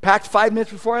retreat. Packed 5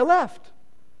 minutes before I left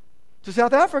to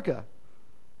South Africa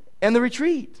and the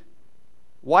retreat.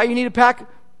 Why you need to pack,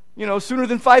 sooner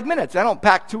than 5 minutes? I don't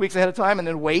pack 2 weeks ahead of time and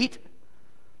then wait.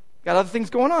 Got other things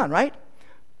going on, right?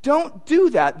 Don't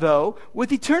do that, though,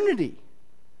 with eternity.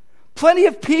 Plenty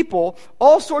of people,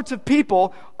 all sorts of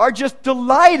people, are just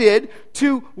delighted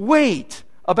to wait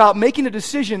about making a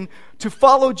decision to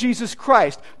follow Jesus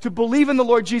Christ, to believe in the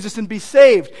Lord Jesus and be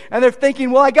saved. And they're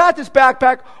thinking, well, I got this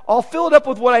backpack. I'll fill it up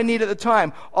with what I need at the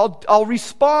time. I'll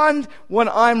respond when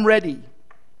I'm ready.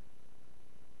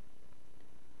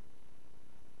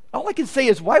 All I can say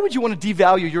is, why would you want to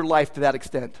devalue your life to that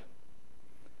extent?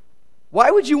 Why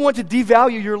would you want to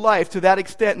devalue your life to that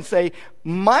extent and say,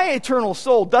 my eternal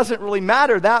soul doesn't really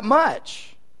matter that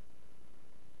much?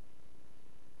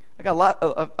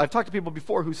 I've talked to people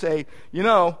before who say,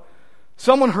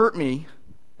 someone hurt me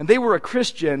and they were a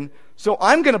Christian, so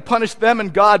I'm going to punish them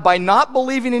and God by not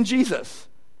believing in Jesus.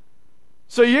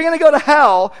 So you're going to go to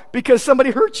hell because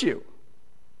somebody hurt you.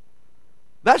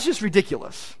 That's just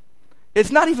ridiculous.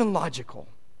 It's not even logical.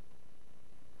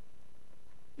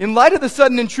 In light of the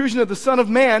sudden intrusion of the Son of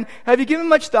Man, have you given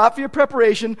much thought for your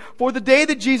preparation for the day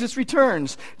that Jesus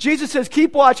returns? Jesus says,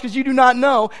 keep watch because you do not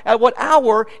know at what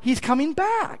hour he's coming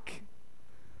back.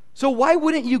 So why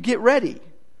wouldn't you get ready?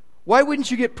 Why wouldn't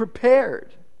you get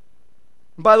prepared?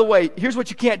 And by the way, here's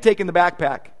what you can't take in the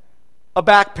backpack. A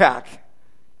backpack.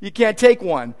 You can't take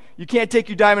one. You can't take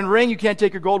your diamond ring. You can't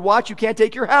take your gold watch. You can't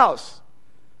take your house.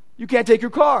 You can't take your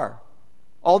car.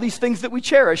 All these things that we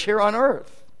cherish here on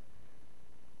earth.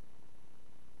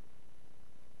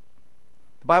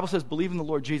 The Bible says, believe in the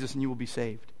Lord Jesus and you will be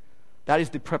saved. That is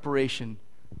the preparation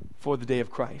for the day of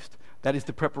Christ. That is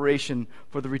the preparation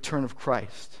for the return of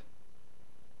Christ.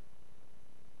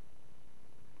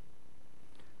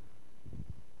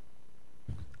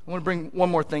 I want to bring one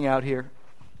more thing out here.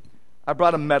 I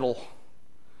brought a medal.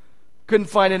 Couldn't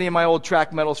find any of my old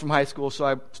track medals from high school, so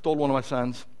I stole one of my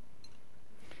son's.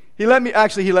 He let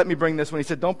me bring this one. He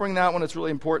said, don't bring that one, it's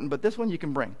really important, but this one you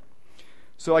can bring.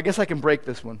 So I guess I can break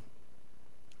this one.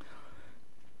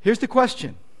 Here's the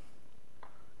question.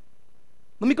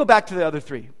 Let me go back to the other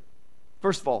three.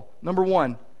 First of all, number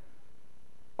one,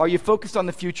 are you focused on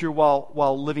the future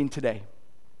while living today?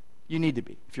 You need to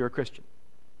be, if you're a Christian.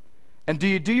 And do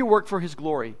you do your work for his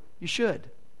glory? You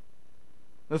should.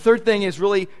 The third thing is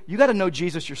really, you got to know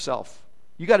Jesus yourself.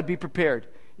 You got to be prepared.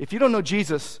 If you don't know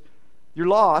Jesus, you're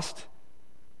lost.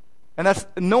 And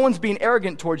no one's being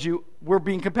arrogant towards you. We're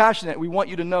being compassionate. We want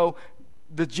you to know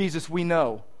the Jesus we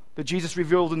know, the Jesus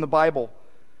revealed in the Bible.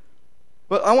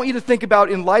 But I want you to think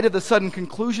about, in light of the sudden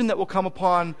conclusion that will come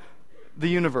upon the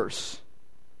universe,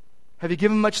 have you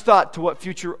given much thought to what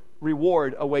future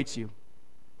reward awaits you?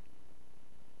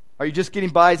 Are you just getting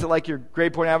by? Is it like your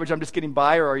grade point average, I'm just getting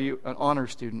by, or are you an honor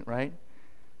student, right?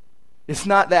 It's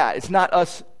not that. It's not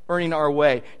us earning our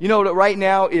way. You know what right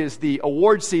now is the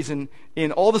award season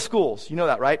in all the schools. You know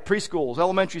that, right? Preschools,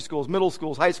 elementary schools, middle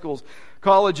schools, high schools,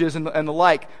 colleges, and the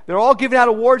like. They're all giving out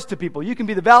awards to people. You can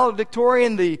be the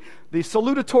valedictorian, the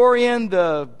salutatorian,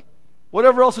 the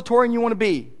whatever else Torian you want to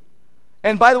be.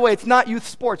 And by the way, it's not youth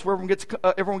sports where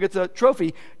everyone gets a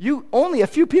trophy. Only a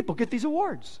few people get these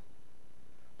awards.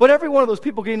 But every one of those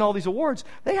people getting all these awards,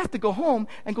 they have to go home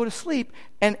and go to sleep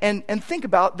and think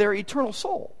about their eternal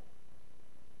soul.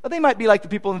 But they might be like the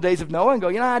people in the days of Noah and go,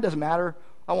 it doesn't matter.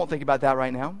 I won't think about that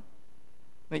right now.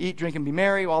 They eat, drink, and be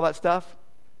merry, all that stuff.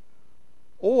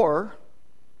 Or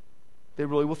they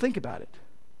really will think about it.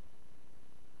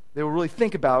 They will really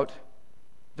think about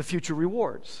the future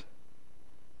rewards.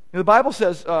 The Bible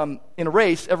says in a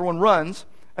race, everyone runs,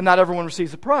 and not everyone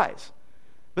receives a prize.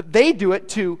 But they do it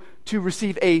to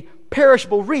receive a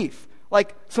perishable wreath,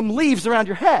 like some leaves around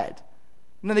your head.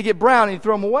 And then they get brown and you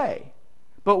throw them away.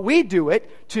 But we do it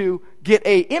to get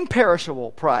a imperishable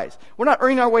prize. We're not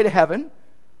earning our way to heaven.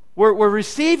 We're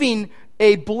receiving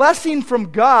a blessing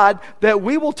from God that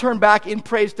we will turn back in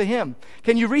praise to him.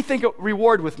 Can you rethink a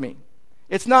reward with me?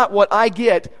 It's not what I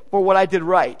get for what I did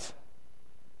right.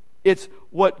 It's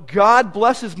what God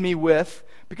blesses me with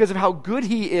because of how good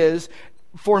he is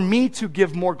for me to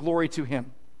give more glory to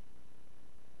him.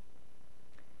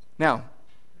 Now,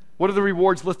 what are the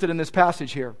rewards listed in this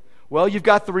passage here? Well, you've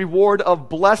got the reward of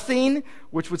blessing,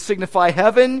 which would signify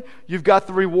heaven. You've got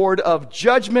the reward of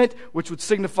judgment, which would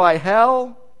signify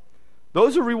hell.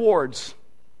 Those are rewards.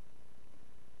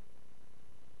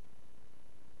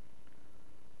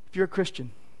 If you're a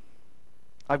Christian,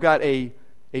 I've got a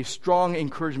strong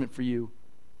encouragement for you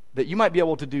that you might be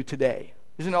able to do today.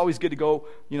 Isn't it always good to go,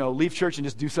 leave church and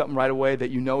just do something right away that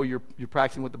you're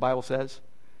practicing what the Bible says?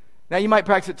 Now, you might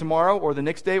practice it tomorrow or the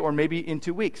next day or maybe in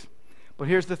 2 weeks. But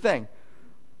here's the thing.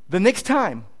 The next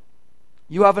time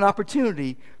you have an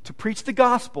opportunity to preach the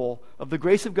gospel of the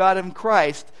grace of God in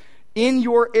Christ in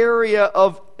your area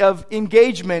of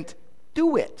engagement,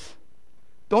 do it.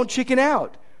 Don't chicken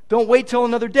out. Don't wait till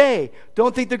another day.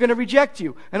 Don't think they're going to reject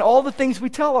you. And all the things we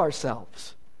tell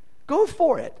ourselves. Go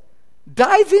for it.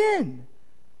 Dive in.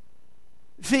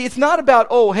 See, it's not about,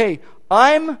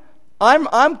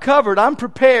 I'm covered, I'm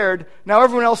prepared, now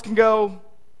everyone else can go.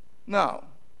 No.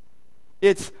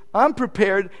 It's, I'm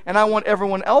prepared, and I want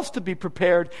everyone else to be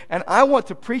prepared, and I want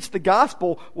to preach the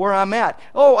gospel where I'm at.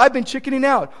 Oh, I've been chickening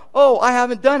out. Oh, I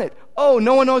haven't done it. Oh,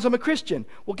 no one knows I'm a Christian.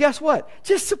 Well, guess what?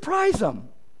 Just surprise them.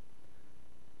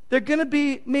 They're going to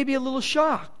be maybe a little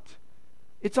shocked.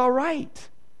 It's all right.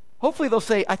 Hopefully they'll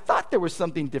say, I thought there was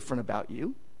something different about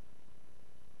you.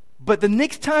 But the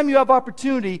next time you have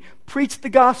opportunity, preach the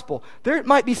gospel. There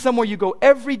might be somewhere you go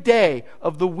every day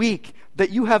of the week that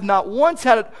you have not once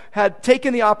had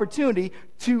taken the opportunity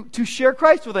to share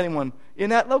Christ with anyone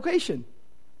in that location.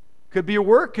 Could be your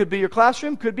work, could be your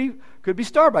classroom, could be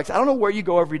Starbucks. I don't know where you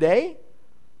go every day.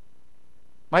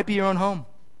 Might be your own home.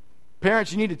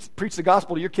 Parents, you need to preach the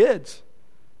gospel to your kids.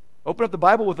 Open up the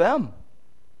Bible with them.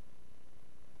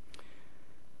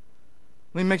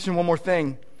 Let me mention one more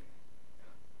thing.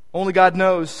 Only God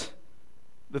knows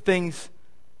the things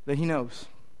that He knows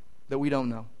that we don't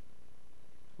know.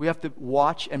 We have to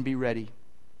watch and be ready.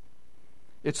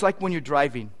 It's like when you're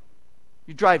driving.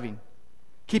 You're driving.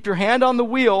 Keep your hand on the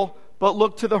wheel, but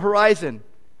look to the horizon.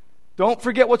 Don't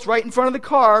forget what's right in front of the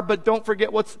car, but don't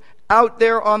forget what's out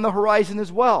there on the horizon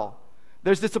as well.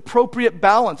 There's this appropriate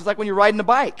balance. It's like when you're riding a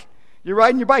bike. You're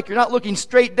riding your bike. You're not looking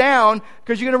straight down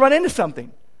because you're going to run into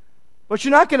something. But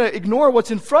you're not going to ignore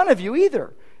what's in front of you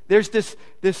either. There's this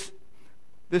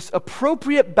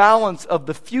appropriate balance of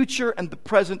the future and the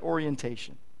present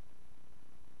orientation.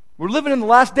 We're living in the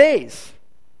last days,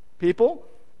 people.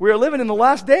 We are living in the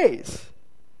last days.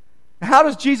 How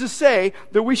does Jesus say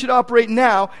that we should operate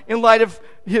now in light of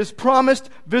His promised,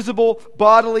 visible,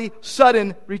 bodily,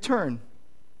 sudden return?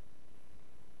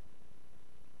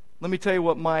 Let me tell you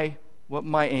what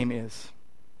my aim is.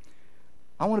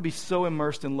 I want to be so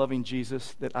immersed in loving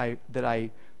Jesus that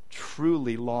I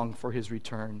truly long for His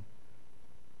return,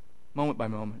 moment by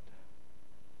moment,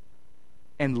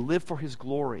 and live for His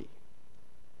glory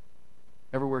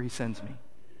everywhere He sends me,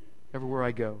 everywhere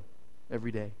I go,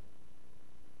 every day.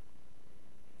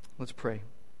 Let's pray.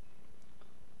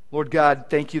 Lord God,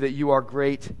 thank You that You are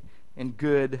great and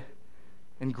good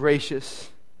and gracious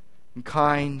and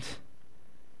kind,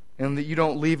 and that You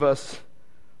don't leave us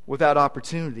without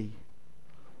opportunity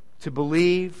to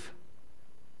believe,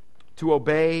 to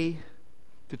obey,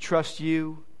 to trust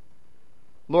You.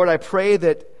 Lord, I pray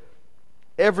that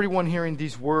everyone hearing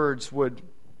these words would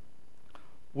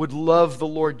love the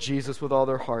Lord Jesus with all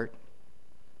their heart.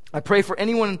 I pray for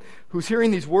anyone who's hearing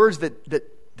these words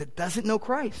that doesn't know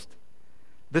Christ.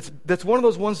 That's one of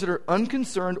those ones that are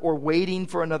unconcerned or waiting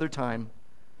for another time.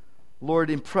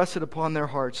 Lord, impress it upon their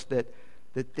hearts that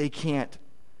they can't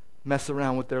mess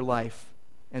around with their life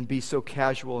and be so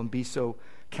casual and be so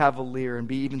cavalier and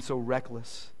be even so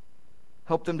reckless.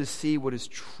 Help them to see what is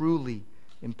truly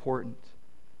important.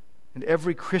 And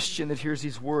every Christian that hears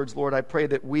these words, Lord, I pray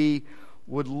that we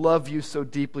would love You so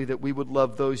deeply that we would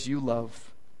love those You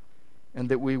love, and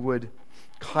that we would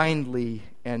kindly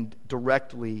and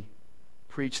directly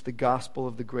preach the gospel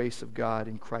of the grace of God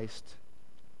in Christ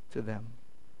to them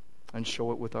and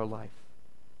show it with our life.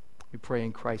 We pray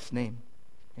in Christ's name.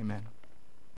 Amen.